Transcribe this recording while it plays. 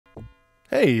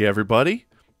Hey everybody,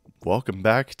 welcome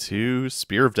back to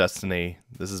Spear of Destiny.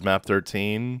 This is map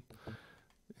 13,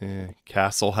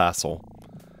 Castle Hassle.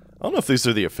 I don't know if these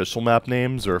are the official map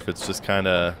names or if it's just kind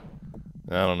of,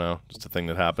 I don't know, just a thing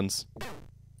that happens.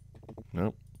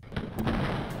 Nope.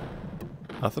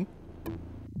 Nothing.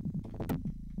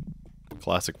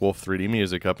 Classic Wolf 3D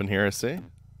music up in here, I see.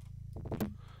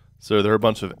 So are there a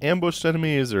bunch of ambushed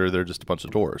enemies or are there just a bunch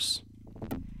of doors?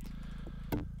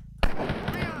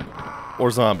 Or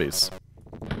zombies.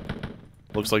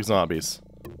 Looks like zombies.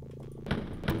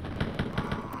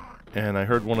 And I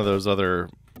heard one of those other,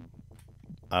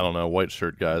 I don't know, white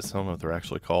shirt guys. I don't know what they're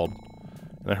actually called.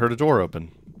 And I heard a door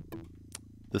open.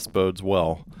 This bodes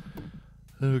well.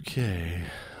 Okay.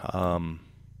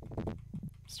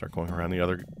 Start going around the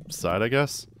other side, I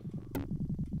guess.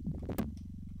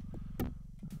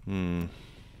 I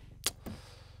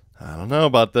don't know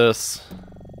about this.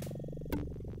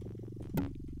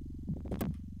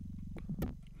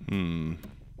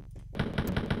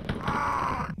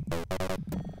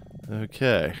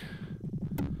 Okay.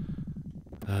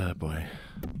 Oh boy.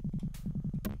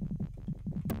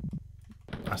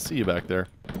 I see you back there.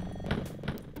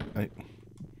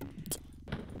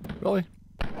 Really?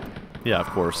 Yeah, of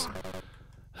course.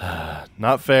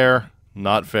 Not fair.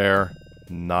 Not fair.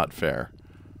 Not fair.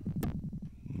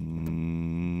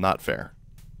 Not fair.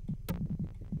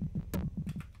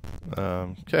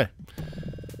 Okay.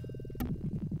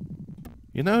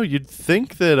 You know, you'd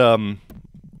think that,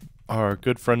 our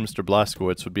good friend Mr.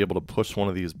 Blaskowitz would be able to push one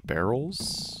of these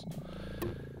barrels?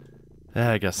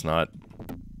 I guess not.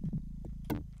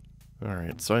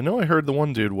 Alright, so I know I heard the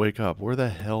one dude wake up. Where the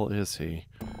hell is he?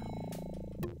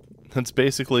 That's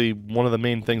basically one of the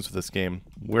main things with this game.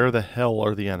 Where the hell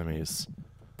are the enemies?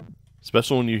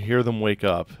 Especially when you hear them wake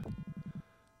up.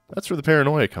 That's where the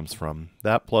paranoia comes from.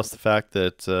 That plus the fact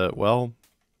that, well,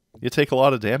 you take a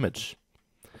lot of damage.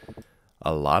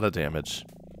 A lot of damage.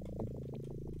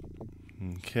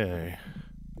 Okay.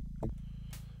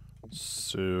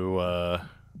 So,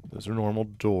 those are normal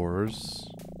doors.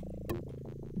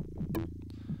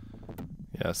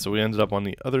 Yeah, so we ended up on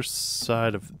the other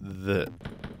side of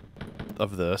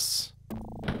this.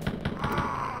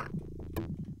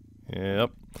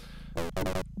 Yep.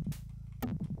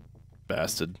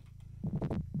 Bastard.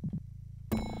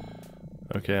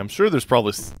 Okay, I'm sure there's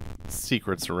probably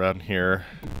secrets around here.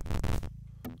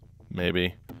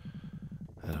 Maybe.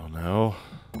 I don't know.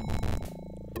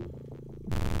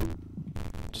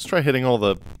 Just try hitting all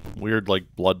the weird,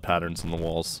 like, blood patterns in the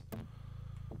walls.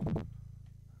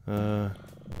 There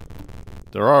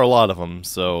are a lot of them,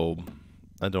 so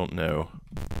I don't know.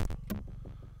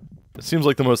 It seems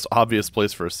like the most obvious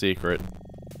place for a secret.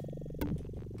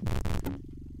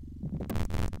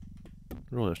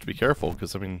 Really have to be careful,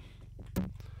 because, I mean,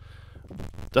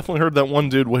 definitely heard that one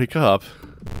dude wake up.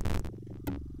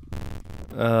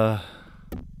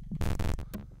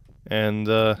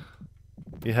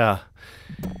 Yeah.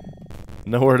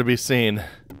 Nowhere to be seen.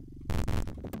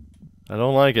 I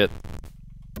don't like it.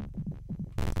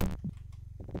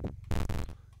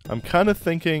 I'm kind of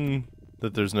thinking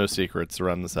that there's no secrets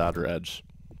around this outer edge.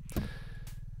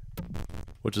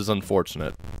 Which is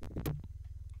unfortunate.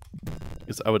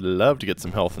 Because I would love to get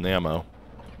some health and ammo.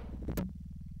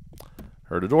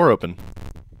 Heard a door open.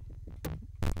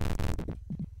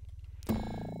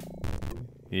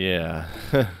 Yeah.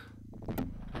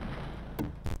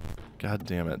 God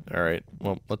damn it. Alright,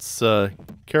 well, let's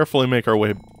carefully make our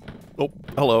way... Oh,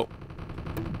 hello.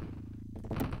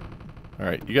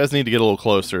 Alright, you guys need to get a little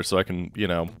closer so I can, you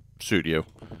know, shoot you.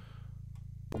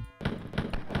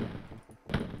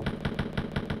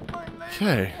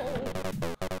 Okay.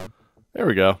 There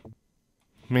we go.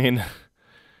 I mean,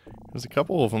 there's a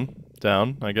couple of them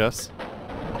down, I guess.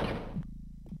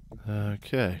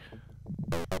 Okay.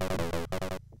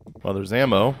 Well, there's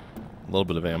ammo. A little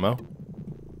bit of ammo.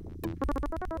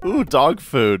 Ooh, dog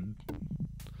food.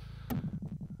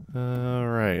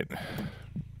 Alright.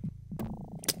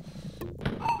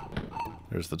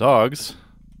 There's the dogs.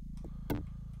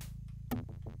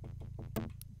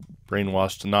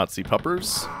 Brainwashed Nazi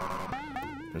puppers.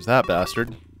 There's that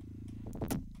bastard.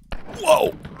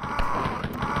 Whoa!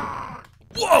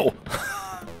 Whoa!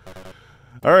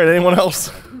 Alright, anyone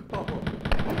else?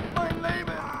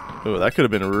 Ooh, that could have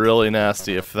been really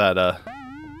nasty if that,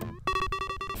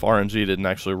 if RNG didn't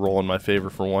actually roll in my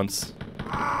favor for once.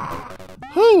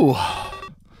 Whew!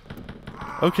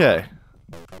 Okay.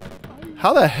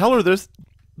 How the hell are there...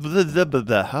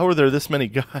 How are there this many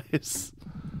guys?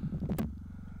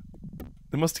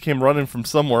 They must have came running from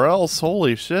somewhere else.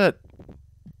 Holy shit.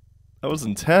 That was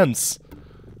intense.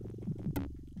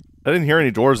 I didn't hear any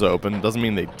doors open. Doesn't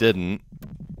mean they didn't.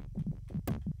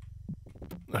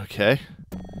 Okay.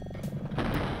 How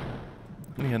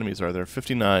many enemies are there?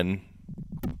 59.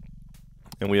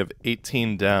 And we have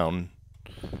 18 down.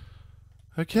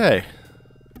 Okay.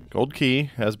 Gold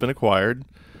key has been acquired.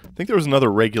 I think there was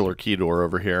another regular key door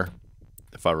over here,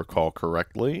 if I recall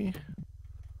correctly.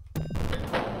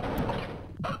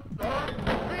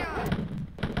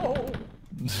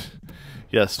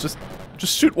 Yes, just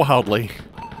shoot wildly.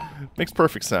 Makes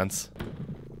perfect sense.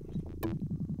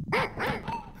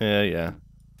 Yeah.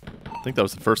 I think that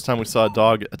was the first time we saw a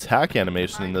dog attack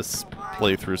animation in this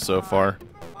playthrough so far.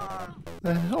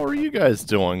 The hell are you guys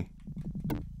doing?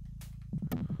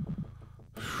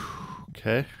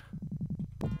 Okay.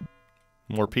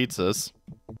 More pizzas.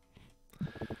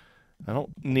 I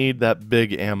don't need that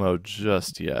big ammo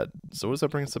just yet. So what does that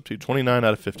bring us up to? 29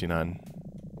 out of 59.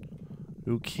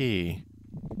 Okay.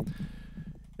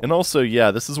 And also,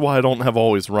 yeah, this is why I don't have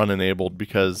always run enabled,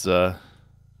 because,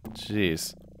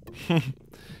 jeez.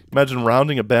 Imagine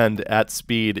rounding a bend at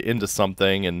speed into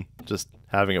something and just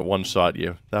having it one-shot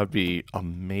you. That would be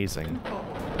amazing.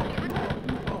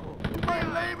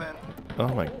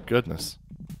 Oh my goodness.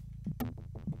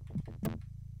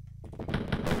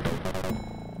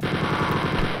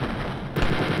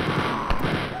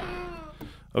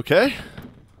 Okay.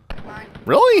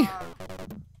 Really?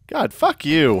 God, fuck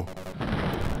you.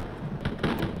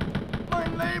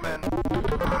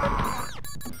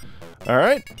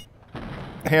 Alright.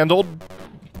 Handled,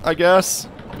 I guess.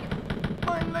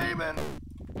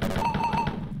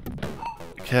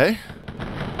 Okay.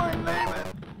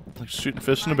 Like shooting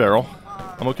fish in a barrel.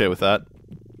 I'm okay with that.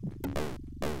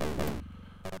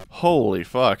 Holy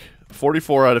fuck.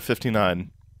 44 out of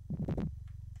 59.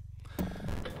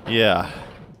 Yeah.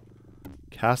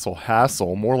 Castle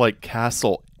hassle. More like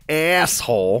castle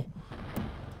asshole.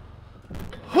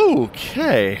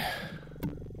 Okay.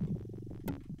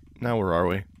 Now where are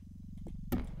we?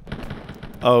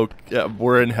 Oh, yeah,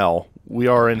 we're in hell. We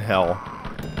are in hell.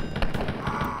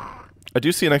 I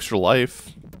do see an extra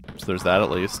life, so there's that at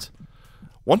least.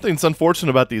 One thing that's unfortunate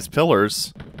about these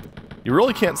pillars, you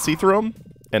really can't see through them,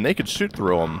 and they could shoot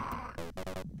through them.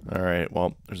 Alright,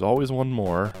 well, there's always one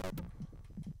more.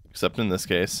 Except in this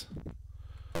case.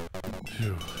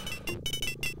 Phew.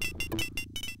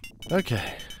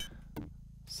 Okay.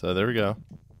 So there we go.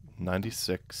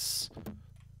 96.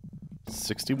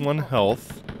 61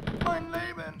 health.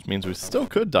 Which means we still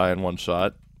could die in one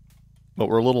shot. But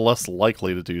we're a little less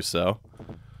likely to do so.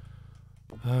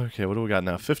 Okay, what do we got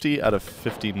now? 50 out of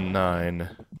 59.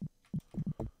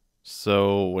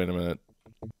 So, wait a minute.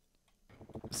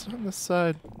 Is it on this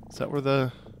side? Is that where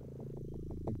the...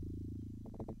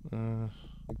 no,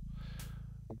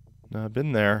 I've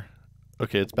been there.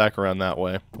 Okay, it's back around that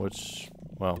way, which,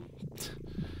 well...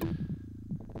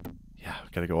 yeah,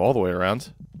 gotta go all the way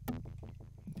around.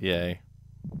 Yay.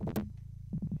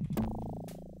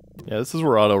 Yeah, this is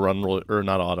where auto-run, or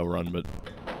not auto-run, but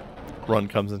run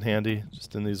comes in handy,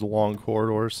 just in these long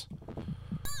corridors.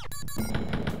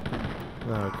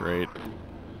 Oh, great.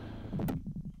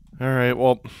 Alright,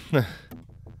 well,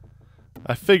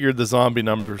 I figured the zombie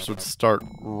numbers would start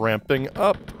ramping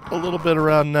up a little bit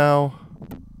around now.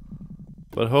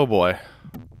 But oh boy.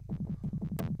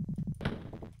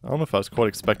 I don't know if I was quite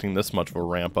expecting this much of a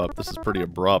ramp up. This is pretty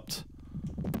abrupt.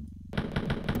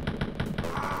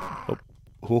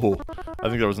 Oh, I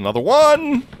think there was another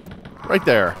one! Right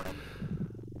there.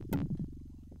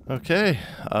 Okay,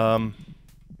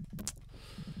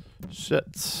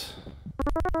 shit.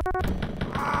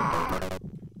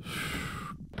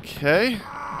 Okay.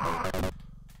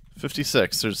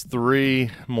 56. There's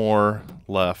 3 more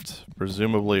left.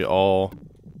 Presumably all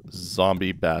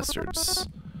zombie bastards.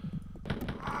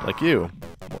 Like you.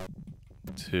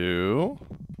 2.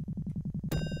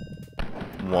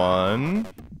 1.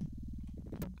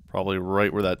 Probably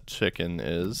right where that chicken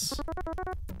is.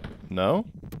 No?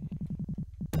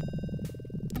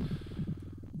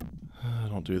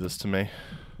 Don't do this to me.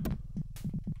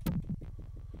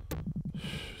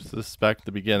 So this is back to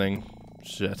the beginning.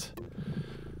 Shit.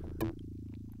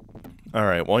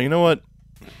 Alright, well, you know what?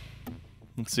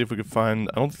 Let's see if we can find...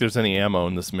 I don't think there's any ammo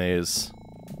in this maze.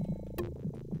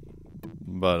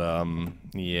 But,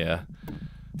 yeah.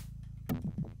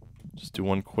 Just do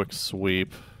one quick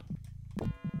sweep.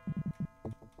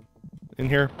 In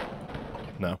here?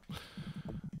 No.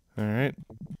 Alright.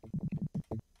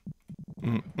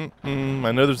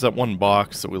 I know there's that one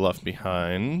box that we left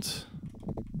behind.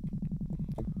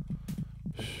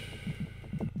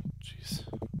 Jeez.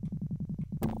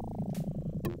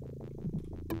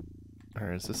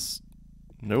 Alright, is this...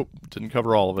 Nope, didn't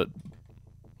cover all of it.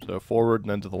 So forward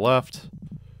and then to the left.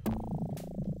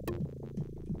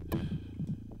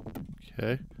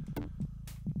 Okay.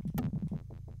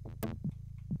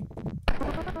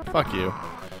 Fuck you.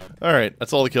 Alright,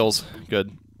 that's all the kills.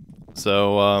 Good.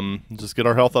 So, just get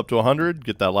our health up to 100,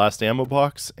 get that last ammo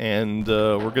box, and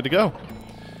we're good to go.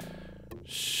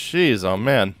 Jeez, oh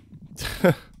man.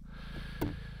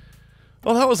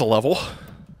 Well, that was a level.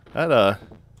 That,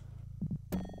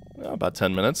 about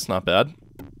 10 minutes, not bad.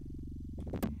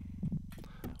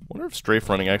 Wonder if strafe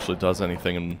running actually does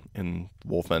anything in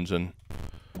Wolf Engine.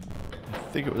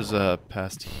 I think it was,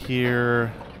 past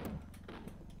here.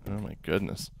 Oh my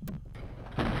goodness.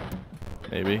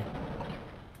 Maybe.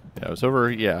 Yeah, it was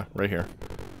over, yeah, right here.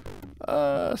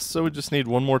 So we just need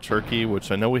one more turkey,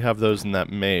 which I know we have those in that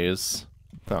maze.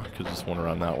 Oh, could just went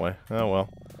around that way. Oh well.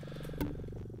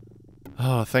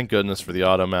 Oh, thank goodness for the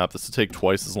auto map. This would take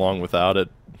twice as long without it.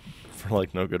 For,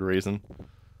 like, no good reason.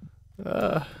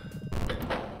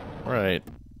 Right.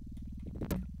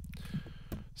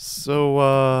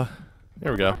 So,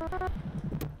 there we go.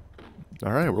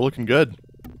 Alright, we're looking good.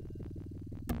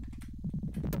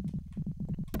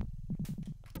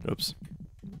 Oops.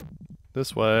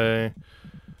 This way.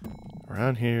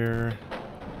 Around here.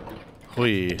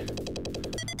 Whee.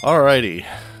 Alrighty.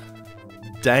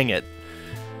 Dang it.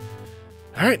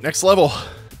 Alright, next level.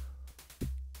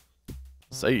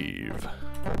 Save.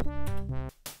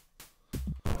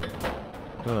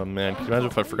 Oh man, can you imagine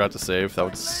if I forgot to save? That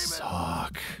would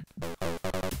suck.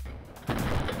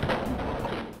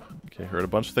 Okay, heard a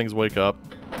bunch of things wake up.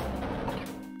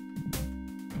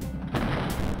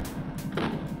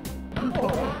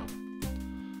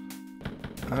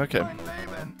 Okay,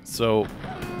 so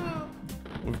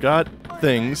we've got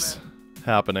things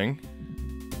happening.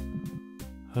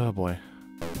 Oh boy.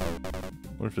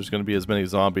 What if there's going to be as many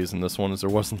zombies in this one as there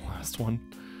was in the last one?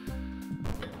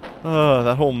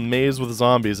 That whole maze with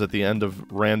zombies at the end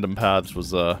of random paths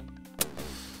was, that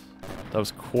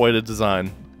was quite a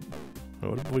design.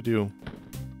 What did we do?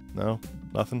 No?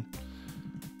 Nothing?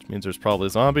 Which means there's probably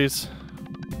zombies.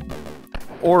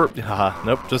 Or, haha,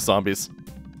 nope, just zombies.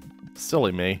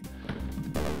 Silly me.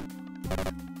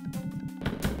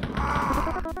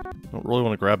 Don't really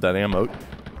want to grab that ammo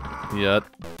yet.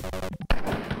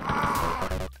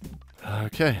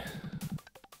 Okay.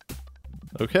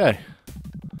 Okay.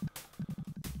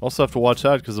 Also have to watch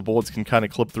out because the bullets can kind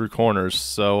of clip through corners,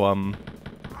 so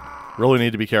really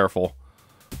need to be careful.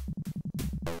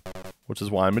 Which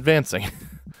is why I'm advancing.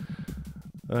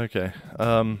 Okay.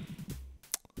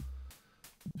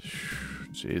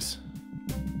 Jeez.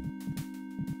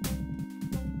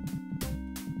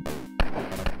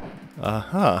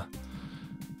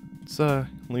 Let's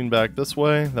lean back this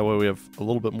way. That way we have a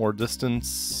little bit more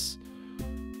distance.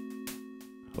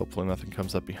 Hopefully nothing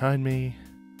comes up behind me.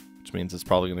 Which means it's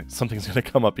probably something's gonna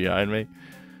come up behind me.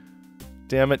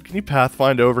 Damn it, can you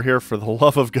pathfind over here for the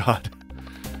love of God?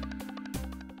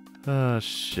 Oh,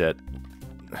 shit.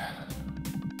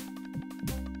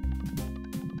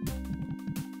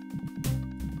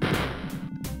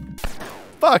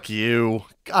 Fuck you.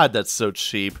 God, that's so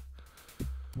cheap.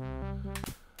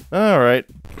 Alright.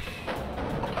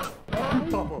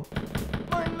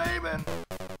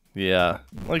 Yeah,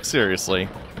 like seriously.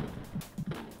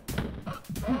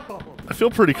 I feel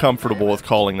pretty comfortable with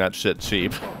calling that shit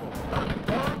cheap.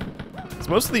 Because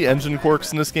most of the engine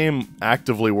quirks in this game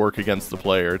actively work against the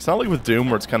player. It's not like with Doom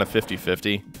where it's kind of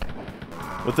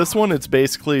 50-50. With this one, it's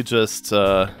basically just,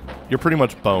 you're pretty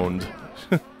much boned.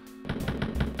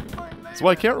 So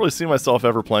I can't really see myself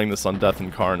ever playing this on Death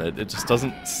Incarnate. It just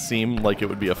doesn't seem like it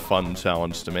would be a fun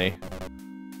challenge to me.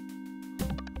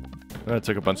 I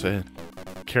took a bunch of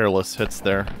careless hits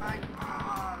there.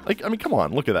 Like, I mean, come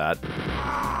on, look at that.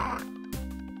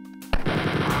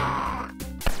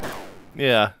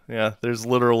 Yeah, there's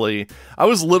literally... I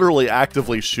was literally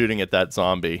actively shooting at that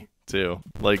zombie, too.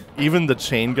 Like, even the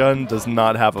chain gun does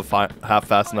not have a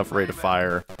fast enough rate of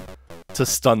fire to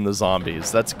stun the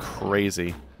zombies. That's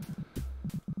crazy.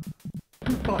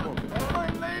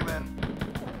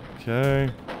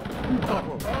 Okay.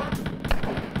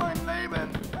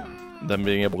 Them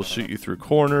being able to shoot you through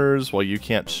corners while you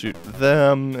can't shoot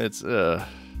them. It's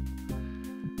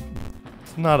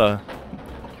not a...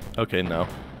 Okay, no.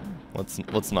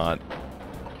 Let's not.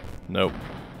 Nope.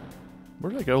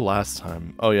 Where did I go last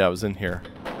time? Oh yeah, I was in here.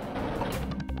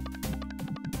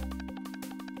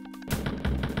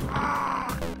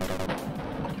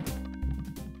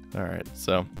 Alright,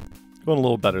 so going a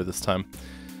little better this time.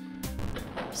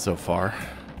 So far.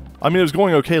 I mean, it was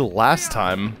going okay last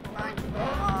time.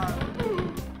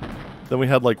 Then we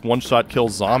had like one-shot kill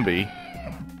zombie.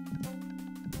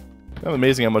 Kind of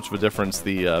amazing how much of a difference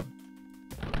the,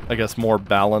 I guess, more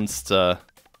balanced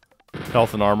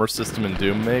health and armor system in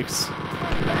Doom makes.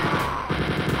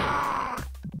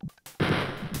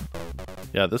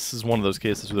 Yeah, this is one of those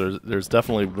cases where there's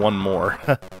definitely one more.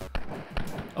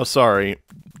 Oh, sorry.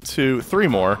 2, 3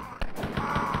 more.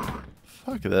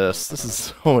 Fuck this. This is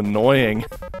so annoying.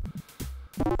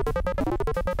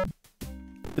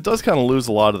 It does kind of lose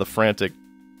a lot of the frantic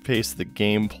pace of the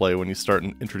gameplay when you start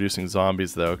introducing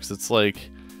zombies, though, because it's like...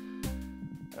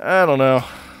 I don't know.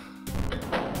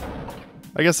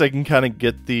 I guess I can kind of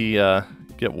get the,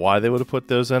 get why they would have put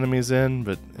those enemies in,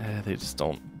 but they just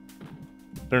don't...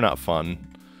 They're not fun.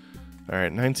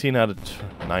 Alright, 19 out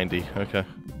of 90. Okay.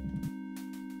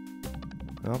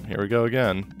 Well, here we go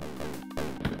again.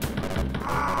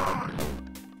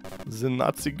 The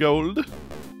Nazi gold.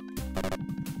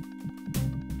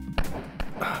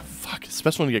 Ah, fuck,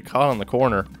 especially when you get caught on the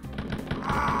corner.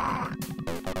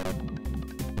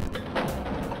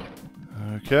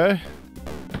 Okay.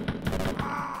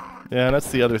 Yeah, and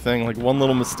that's the other thing. Like, one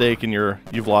little mistake and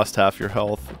you've lost half your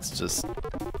health. It's just...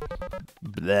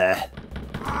 bleh.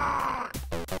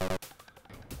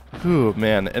 Ooh,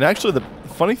 man. And actually, the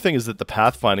funny thing is that the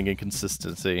pathfinding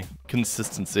inconsistency...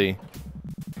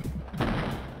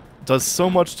 does so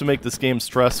much to make this game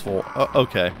stressful.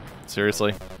 Okay.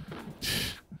 Seriously.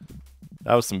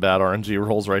 That was some bad RNG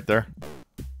rolls right there.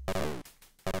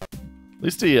 At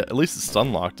least it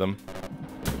stun locked him.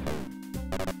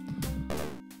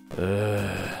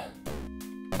 I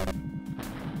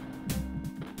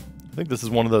think this is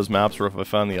one of those maps where if I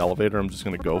find the elevator, I'm just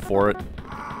gonna go for it.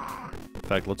 In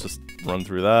fact, let's just run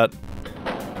through that.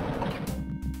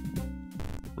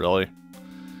 Really?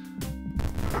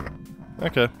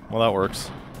 Okay, well that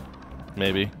works.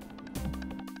 Maybe.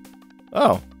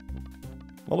 Oh.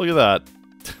 Well, look at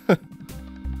that.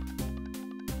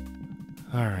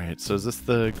 Alright, so is this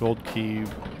the gold key?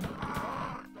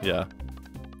 Yeah.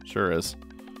 Sure is.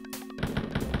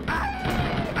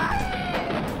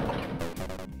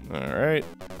 Alright.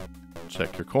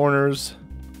 Check your corners.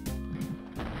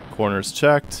 Corners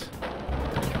checked.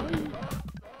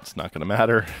 It's not gonna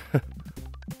matter.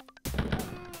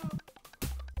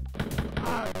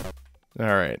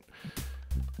 Alright.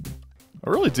 I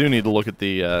really do need to look at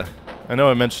the, I know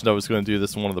I mentioned I was going to do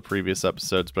this in one of the previous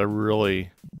episodes, but I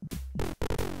really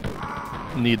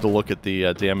need to look at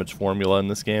the damage formula in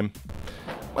this game.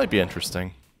 Might be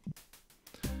interesting.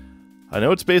 I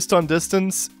know it's based on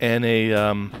distance and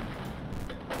a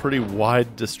pretty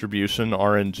wide distribution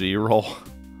RNG roll.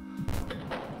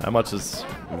 That much is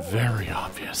very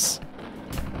obvious.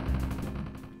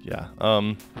 Yeah,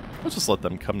 let's just let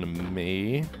them come to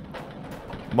me.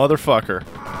 Motherfucker.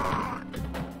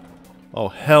 Oh,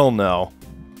 hell no.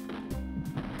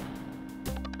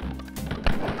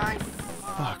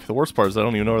 Fuck, the worst part is I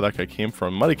don't even know where that guy came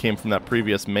from. Might have came from that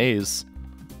previous maze.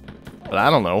 But I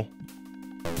don't know.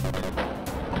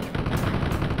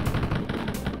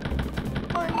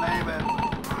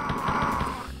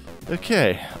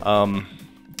 Okay,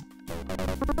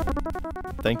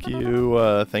 thank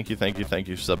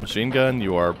you, Submachine Gun.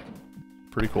 You are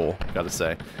pretty cool, gotta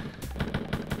say.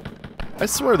 I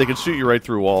swear they could shoot you right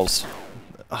through walls.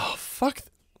 Oh, fuck.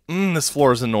 This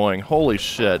floor is annoying. Holy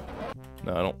shit.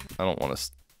 No, I don't want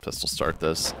to pistol start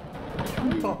this. I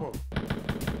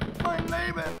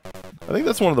think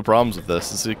that's one of the problems with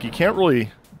this, is like you can't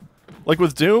really... Like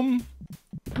with Doom,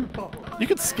 you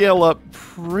could scale up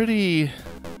pretty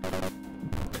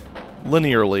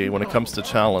linearly when it comes to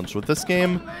challenge. With this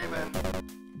game,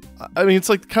 I mean, it's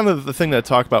like kind of the thing that I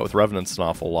talk about with Revenants an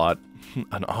awful lot.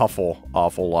 An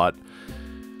awful lot.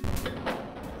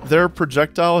 Their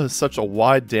projectile has such a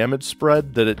wide damage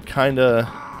spread that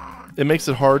it makes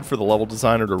it hard for the level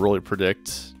designer to really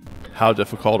predict how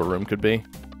difficult a room could be.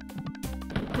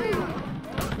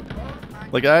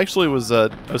 Like, I actually was, I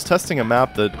was testing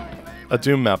a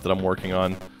Doom map that I'm working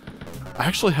on. I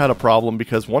actually had a problem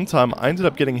because one time I ended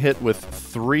up getting hit with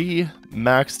 3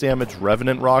 max damage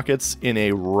Revenant rockets in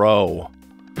a row.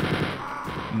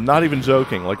 Not even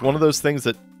joking. Like, one of those things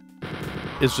that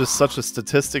is just such a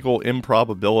statistical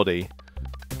improbability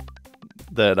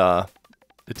that,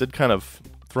 it did kind of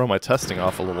throw my testing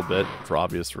off a little bit, for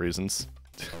obvious reasons.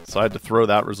 So I had to throw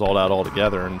that result out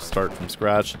altogether and start from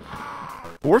scratch.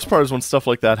 The worst part is when stuff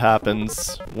like that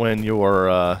happens when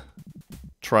you're,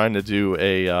 trying to do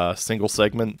a, single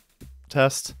segment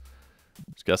test.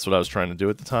 Guess what I was trying to do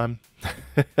at the time?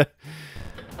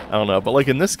 I don't know, but like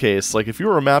in this case, like if you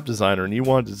were a map designer and you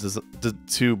wanted to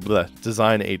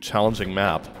design a challenging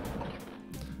map,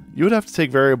 you would have to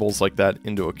take variables like that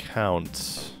into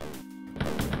account.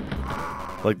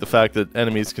 Like the fact that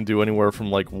enemies can do anywhere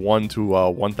from like 1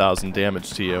 to 1,000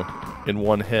 damage to you in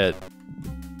one hit.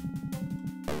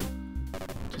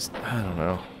 Just, I don't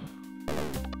know.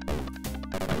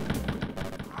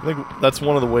 I think that's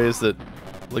one of the ways that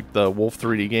like the Wolf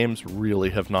 3D games really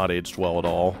have not aged well at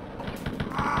all.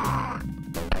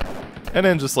 And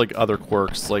then just like other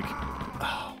quirks, like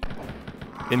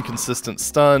inconsistent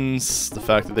stuns, the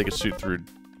fact that they could shoot through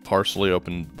partially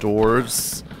open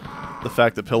doors, the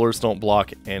fact that pillars don't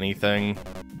block anything.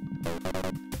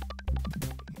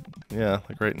 Yeah,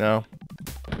 like right now.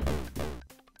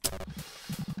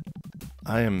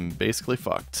 I am basically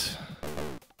fucked.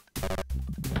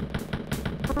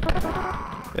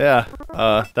 Yeah,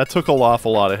 that took off a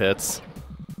lot of hits.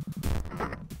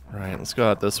 Right, let's go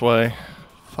out this way.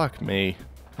 Fuck me.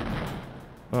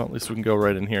 Well, at least we can go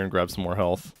right in here and grab some more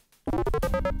health.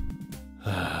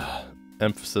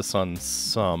 Emphasis on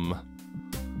some.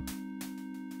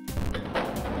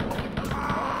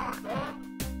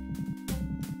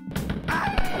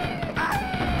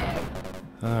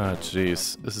 Ah,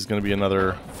 jeez. This is gonna be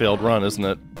another failed run, isn't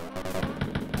it?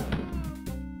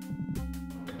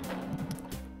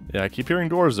 Yeah, I keep hearing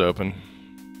doors open.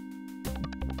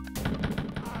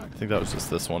 I think that was just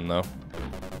this one, though.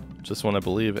 Just one, I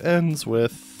believe, ends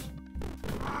with...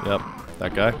 Yep,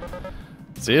 that guy.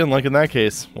 See, and like in that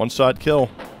case, one-shot kill.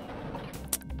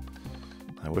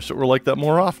 I wish it were like that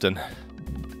more often.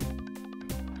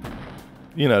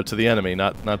 You know, to the enemy,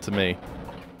 not to me. I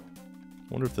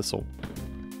wonder if this'll...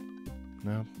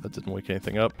 No, that didn't wake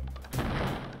anything up.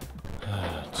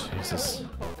 Jesus.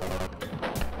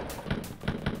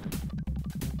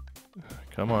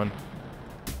 Come on.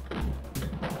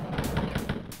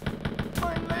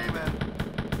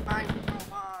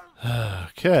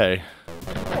 Okay.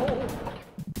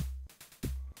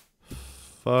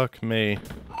 Fuck me.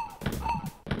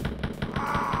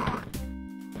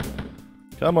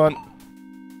 Come on.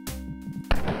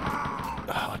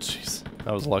 Oh, jeez.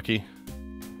 That was lucky.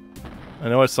 I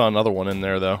know I saw another one in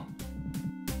there, though.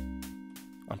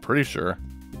 I'm pretty sure.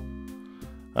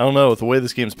 I don't know, with the way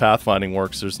this game's pathfinding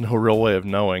works, there's no real way of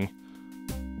knowing.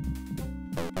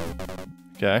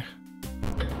 Okay.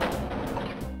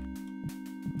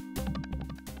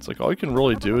 It's like all you can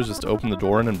really do is just open the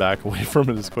door and then back away from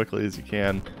it as quickly as you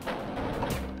can.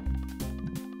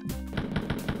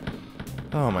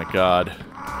 Oh my god.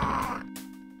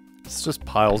 It's just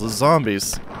piles of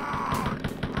zombies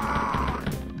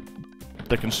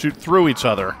that can shoot through each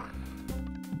other.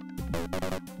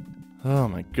 Oh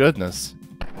my goodness.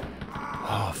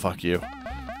 Oh, fuck you.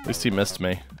 At least he missed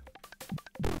me.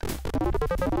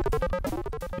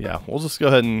 Yeah, we'll just go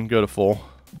ahead and go to full.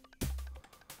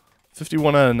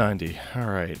 51 out of 90.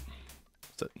 Alright.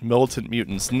 Militant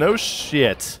mutants. No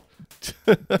shit.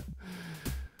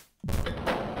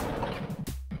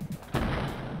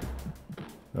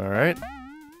 Alright.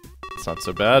 It's not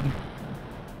so bad.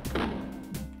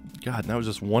 God, that was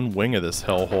just one wing of this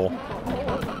hellhole.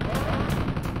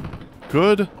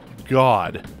 Good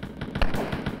God.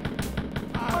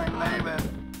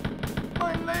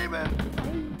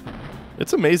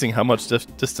 It's amazing how much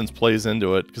distance plays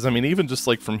into it, because I mean, even just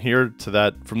like from here to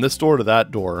that, from this door to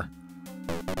that door,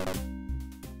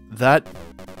 that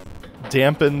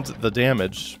dampened the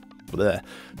damage. Blech,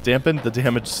 dampened the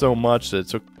damage so much that it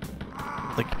took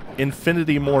like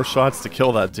infinity more shots to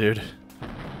kill that dude. All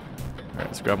right,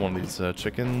 let's grab one of these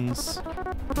chickens.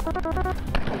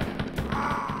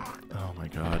 Oh my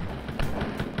god.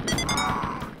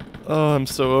 Oh, I'm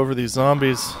so over these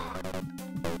zombies.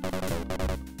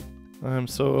 I'm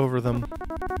so over them.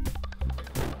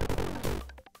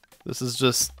 This is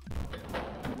just...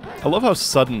 I love how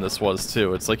sudden this was,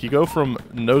 too. It's like you go from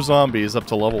no zombies up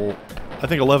to level, I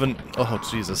think 11... Oh,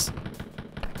 Jesus.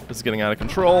 This is getting out of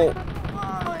control.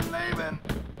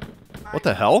 What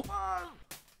the hell?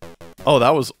 Oh,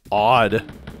 that was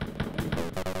odd.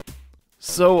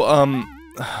 So,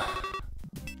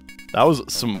 that was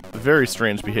some very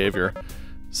strange behavior.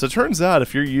 So it turns out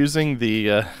if you're using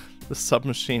the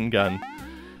submachine gun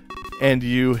and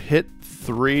you hit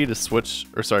 3 to switch,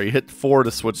 or sorry, you hit 4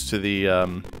 to switch to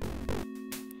the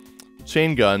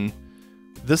chain gun,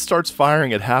 this starts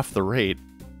firing at half the rate,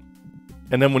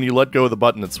 and then when you let go of the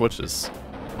button it switches.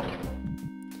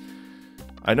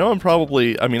 I know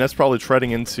I mean that's probably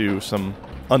treading into some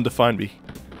undefined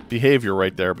behavior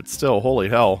right there, but still, holy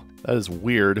hell, that is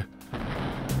weird.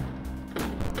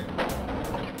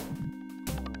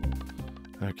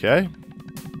 Okay.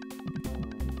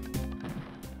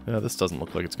 Yeah, this doesn't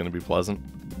look like it's going to be pleasant.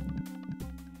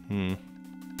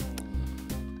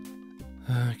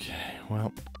 Okay,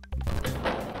 well.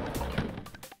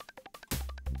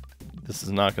 This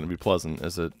is not going to be pleasant,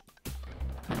 is it?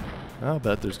 I'll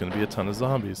bet there's going to be a ton of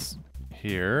zombies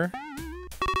here.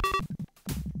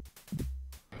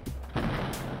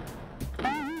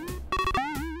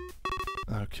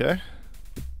 Okay.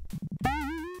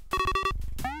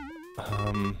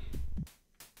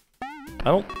 I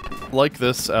don't like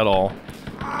this at all.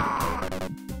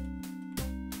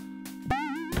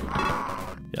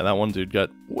 Yeah, that one dude got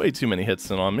way too many hits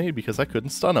in on me because I couldn't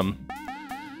stun him.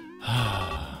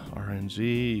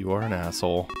 RNG, you are an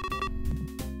asshole.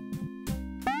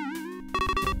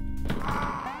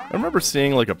 I remember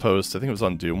seeing like a post, I think it was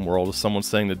on Doom World, of someone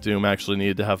saying that Doom actually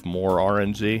needed to have more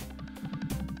RNG.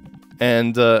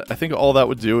 And I think all that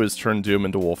would do is turn Doom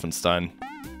into Wolfenstein.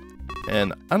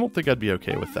 And I don't think I'd be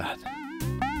okay with that.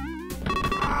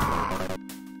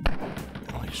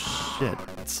 Holy shit,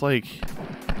 it's like...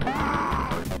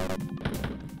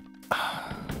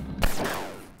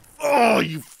 Oh,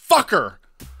 you fucker!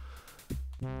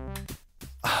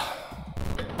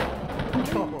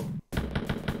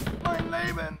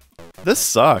 This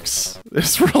sucks.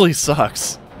 This really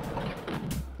sucks.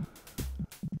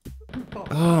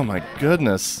 Oh my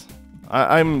goodness.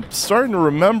 I'm starting to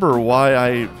remember why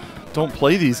I don't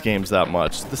play these games that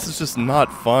much. This is just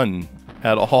not fun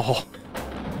at all.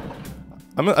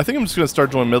 I think I'm just going to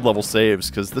start doing mid-level saves,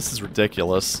 because this is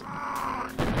ridiculous.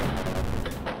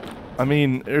 I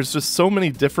mean, there's just so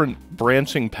many different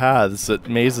branching paths that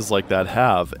mazes like that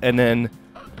have, and then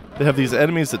they have these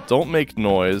enemies that don't make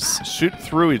noise, shoot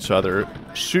through each other,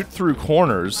 shoot through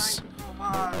corners.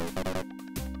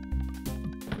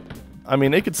 I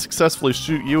mean, they could successfully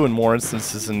shoot you in more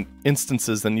instances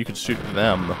than you could shoot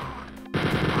them.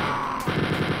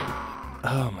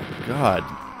 Oh my god.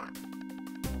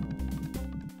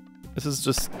 This is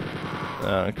just...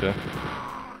 okay.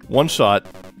 One shot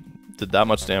did that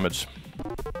much damage.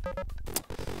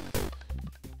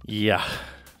 Yeah.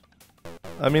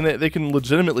 I mean, they can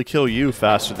legitimately kill you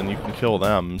faster than you can kill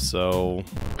them, so...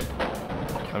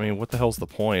 I mean, what the hell's the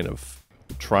point of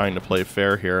trying to play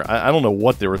fair here? I don't know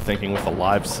what they were thinking with the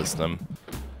live system.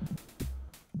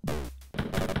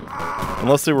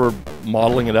 Unless they were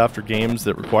modeling it after games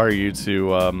that require you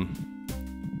to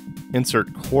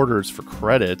insert quarters for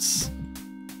credits.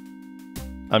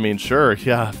 I mean, sure,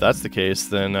 yeah, if that's the case,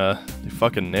 then they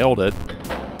fucking nailed it.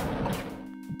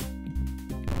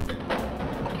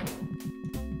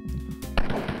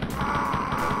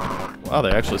 Wow,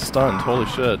 they actually stunned. Holy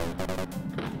shit.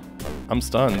 I'm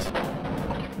stunned.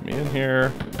 Get me in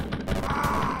here.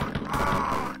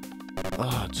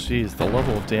 Oh, jeez, the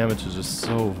level of damage is just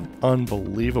so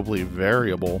unbelievably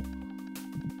variable.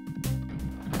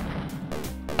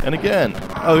 And again,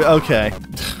 oh, okay.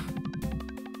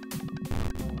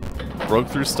 Broke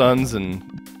through stuns and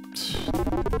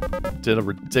did a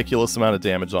ridiculous amount of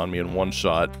damage on me in one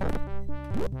shot.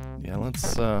 Yeah,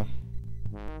 let's,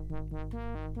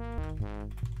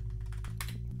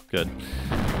 good.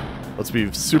 Let's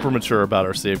be super mature about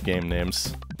our save game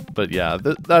names. But yeah,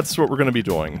 that's what we're going to be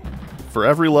doing. For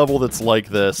every level that's like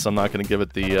this, I'm not going to give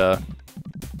it the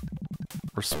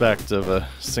respect of a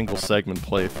single segment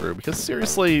playthrough, because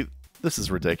seriously, this is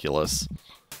ridiculous.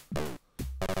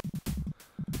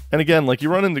 And again, like, you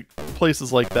run into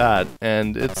places like that,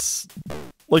 and it's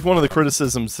like one of the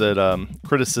criticisms that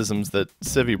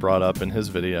Civi brought up in his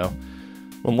video.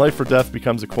 When life or death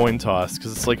becomes a coin toss,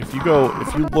 because it's like if you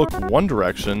look one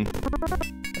direction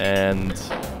and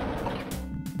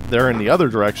they're in the other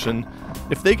direction,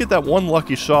 if they get that one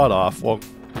lucky shot off, well,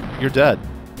 you're dead.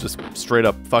 Just straight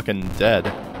up fucking dead.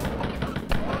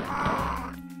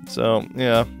 So,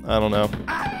 yeah, I don't know.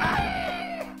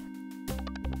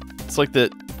 It's like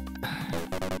the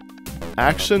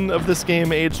action of this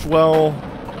game aged well,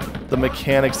 the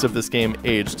mechanics of this game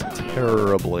aged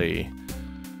terribly.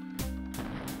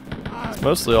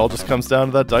 Mostly all just comes down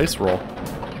to that dice roll.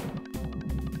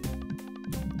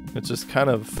 It's just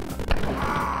kind of...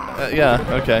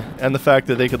 yeah, okay. And the fact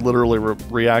that they could literally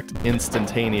react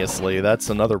instantaneously,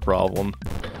 that's another problem.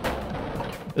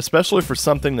 Especially for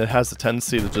something that has a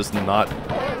tendency to just not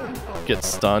get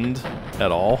stunned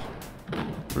at all,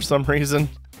 for some reason.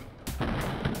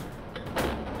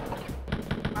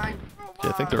 Okay,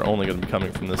 I think they're only going to be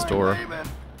coming from this door.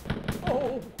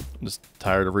 I'm just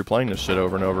tired of replaying this shit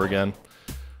over and over again.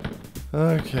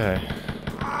 Okay.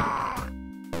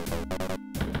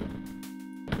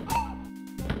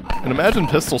 And imagine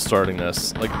pistol starting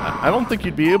this. Like, I don't think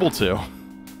you'd be able to.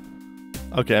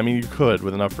 Okay, I mean, you could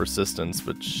with enough persistence,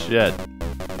 but shit.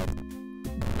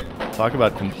 Talk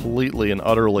about completely and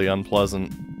utterly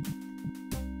unpleasant.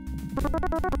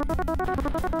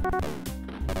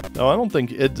 No, I don't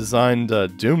think it designed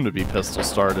Doom to be pistol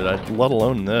started, let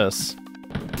alone this.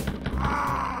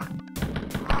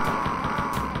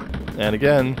 And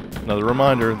again, another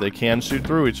reminder, they can shoot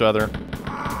through each other.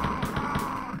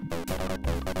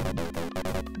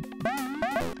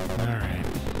 Alright.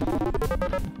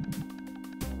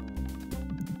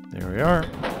 There we we are.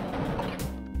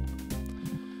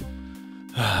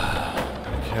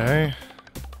 Okay.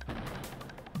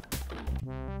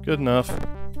 Good enough.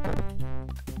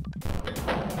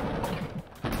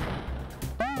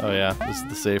 Oh yeah, this is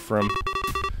the safe room.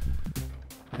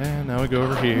 And now we go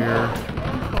over here.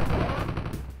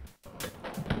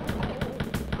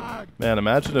 Man,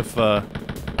 imagine if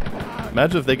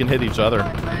they can hit each other.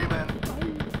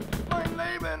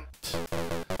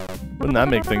 Wouldn't that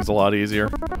make things a lot easier?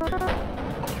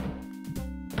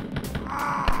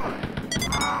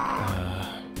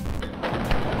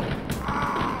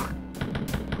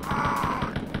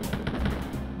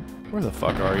 Where the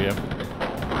fuck are you?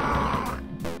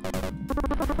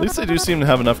 At least they do seem to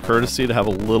have enough courtesy to have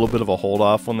a little bit of a hold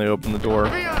off when they open the door.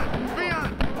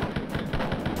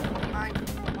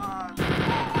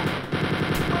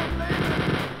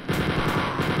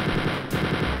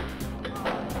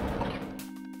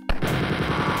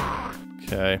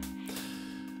 Okay.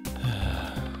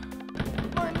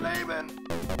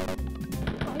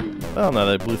 Well, now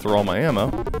they blew through all my ammo.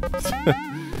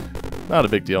 Not a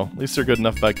big deal. At least they're good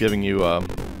enough about giving you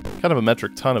kind of a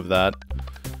metric ton of that.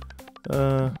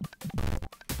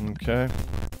 Okay.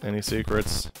 Any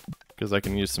secrets? Because I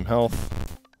can use some health.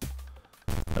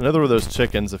 I know there were those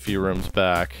chickens a few rooms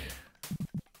back.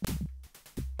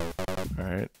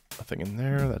 Alright. Nothing in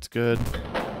there. That's good.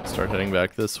 Start heading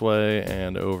back this way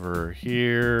and over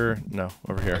here. No,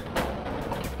 over here.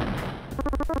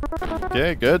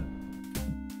 Okay, good.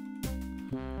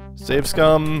 Save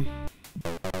Scum.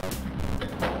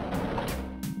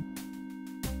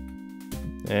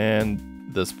 And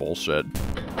this bullshit.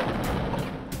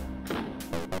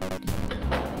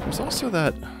 There's also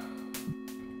that...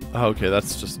 Oh, okay, that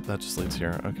just leads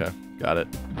here. Okay, got it.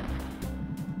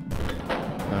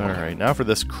 Alright, now for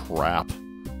this crap.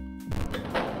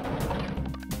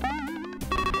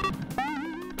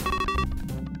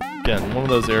 Again, one of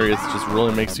those areas that just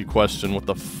really makes you question what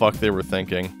the fuck they were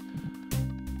thinking.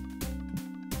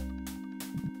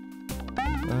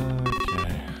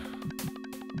 Okay.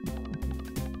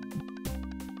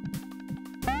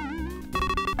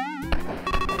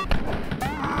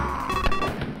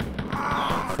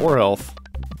 Four health.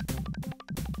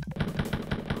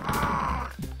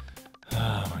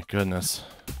 Oh my goodness.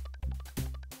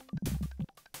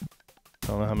 I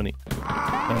don't know how many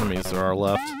enemies there are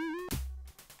left.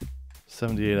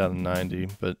 78 out of 90,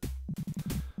 but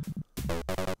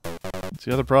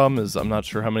the other problem is I'm not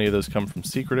sure how many of those come from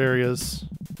secret areas.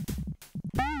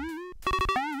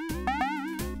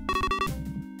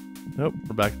 Nope,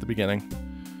 we're back at the beginning.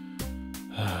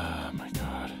 Oh my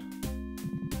god.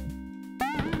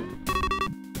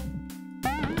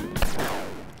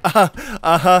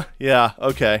 Yeah,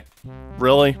 okay.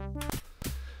 Really?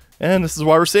 And this is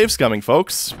why we're save scumming,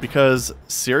 folks, because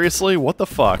seriously, what the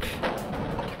fuck?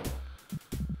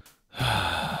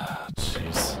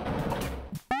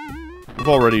 I've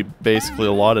already basically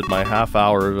allotted my half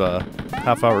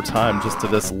hour time just to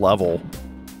this level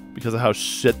because of how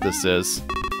shit this is.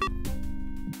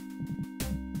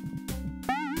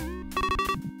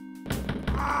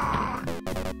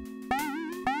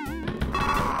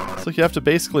 It's like you have to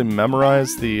basically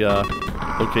memorize the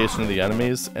location of the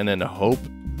enemies and then hope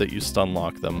that you stun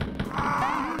lock them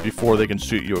before they can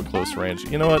shoot you at close range.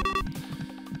 You know what?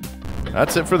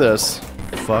 That's it for this.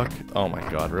 Fuck. Oh my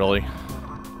god, really?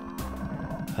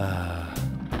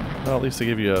 Well, at least they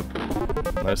give you a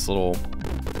nice little...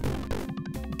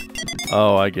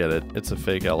 Oh, I get it. It's a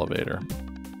fake elevator.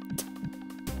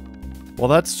 Well,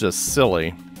 that's just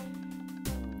silly.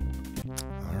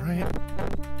 Alright.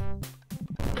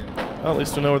 Well, at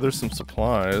least we know where there's some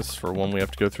supplies for when we have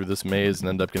to go through this maze and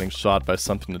end up getting shot by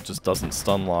something that just doesn't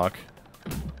stun lock.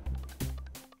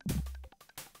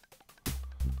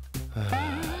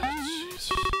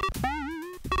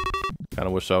 Kind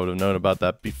of wish I would have known about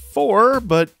that before,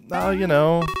 but, you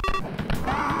know.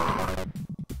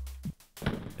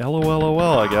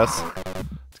 LOL, I guess.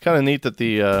 It's kind of neat that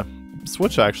the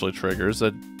switch actually triggers.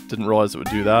 I didn't realize it would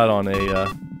do that on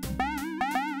a...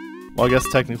 Well, I guess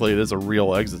technically it is a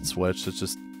real exit switch. It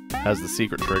just has the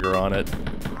secret trigger on it.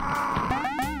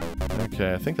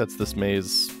 Okay, I think that's this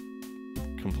maze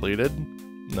completed.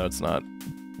 No, it's not.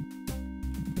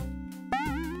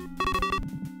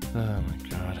 Oh my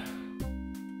god.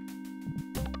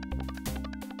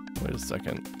 Wait a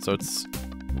second. So it's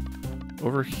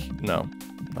over here. No,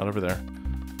 not over there.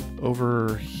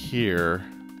 Over here.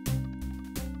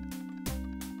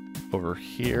 Over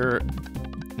here.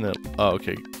 No. Oh,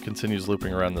 okay. Continues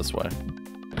looping around this way.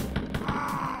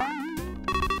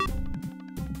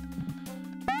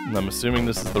 And I'm assuming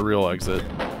this is the real exit.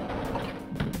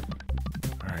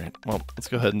 Alright. well, let's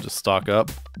go ahead and just stock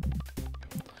up.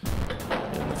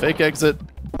 And the fake exit.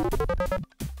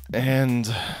 And...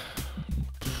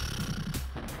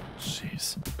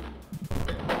 jeez.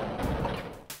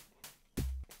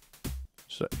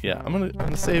 Yeah, I'm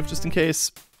gonna save just in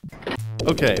case.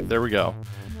 Okay, there we go.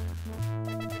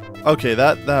 Okay,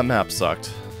 that map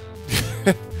sucked.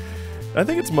 I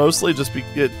think it's mostly just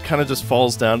it kind of just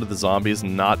falls down to the zombies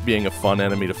not being a fun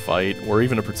enemy to fight, or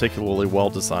even a particularly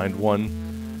well-designed one.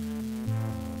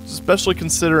 Especially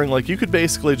considering, like, you could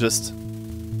basically just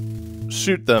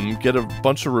shoot them, get a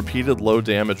bunch of repeated low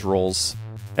damage rolls,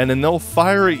 and then they'll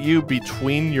fire at you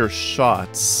between your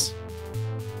shots,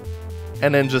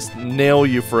 and then just nail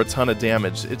you for a ton of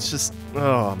damage. It's just,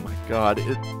 oh my god,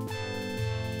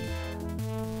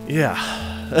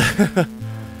 yeah.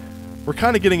 We're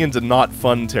kind of getting into not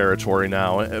fun territory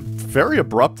now, very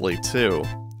abruptly too.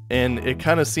 And it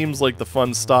kind of seems like the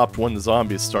fun stopped when the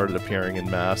zombies started appearing in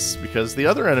mass, because the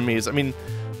other enemies, I mean,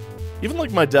 even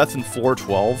like my death in floor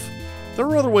 12, there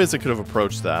were other ways I could have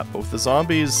approached that, but with the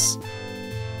zombies,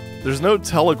 there's no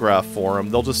telegraph for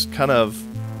them. They'll just kind of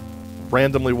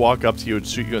randomly walk up to you and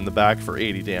shoot you in the back for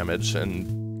 80 damage,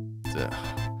 and...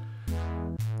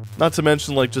 not to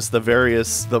mention, like, just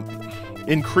the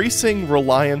increasing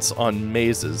reliance on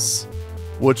mazes,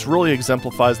 which really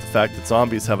exemplifies the fact that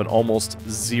zombies have an almost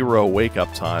zero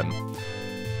wake-up time.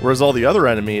 Whereas all the other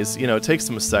enemies, you know, it takes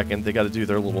them a second, they gotta do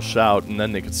their little shout, and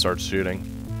then they can start shooting.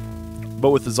 But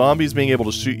with the zombies being able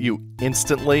to shoot you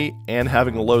instantly, and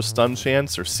having a low stun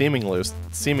chance, or seemingly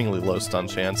low stun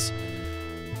chance,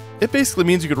 it basically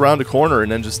means you could round a corner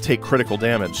and then just take critical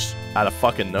damage out of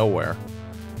fucking nowhere.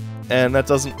 And that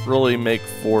doesn't really make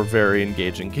for very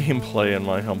engaging gameplay, in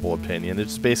my humble opinion. It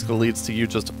just basically leads to you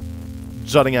just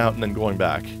jutting out and then going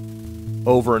back.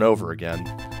 Over and over again.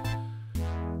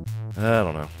 I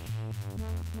don't know.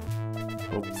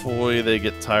 Hopefully they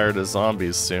get tired of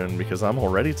zombies soon, because I'm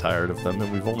already tired of them,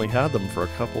 and we've only had them for a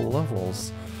couple of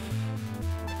levels.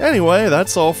 Anyway,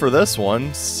 that's all for this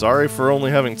one. Sorry for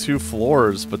only having 2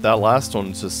 floors, but that last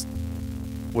one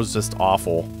was just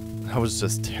awful. That was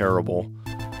just terrible.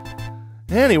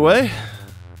 Anyway,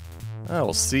 I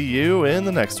will see you in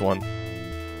the next one.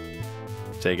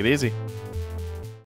 Take it easy.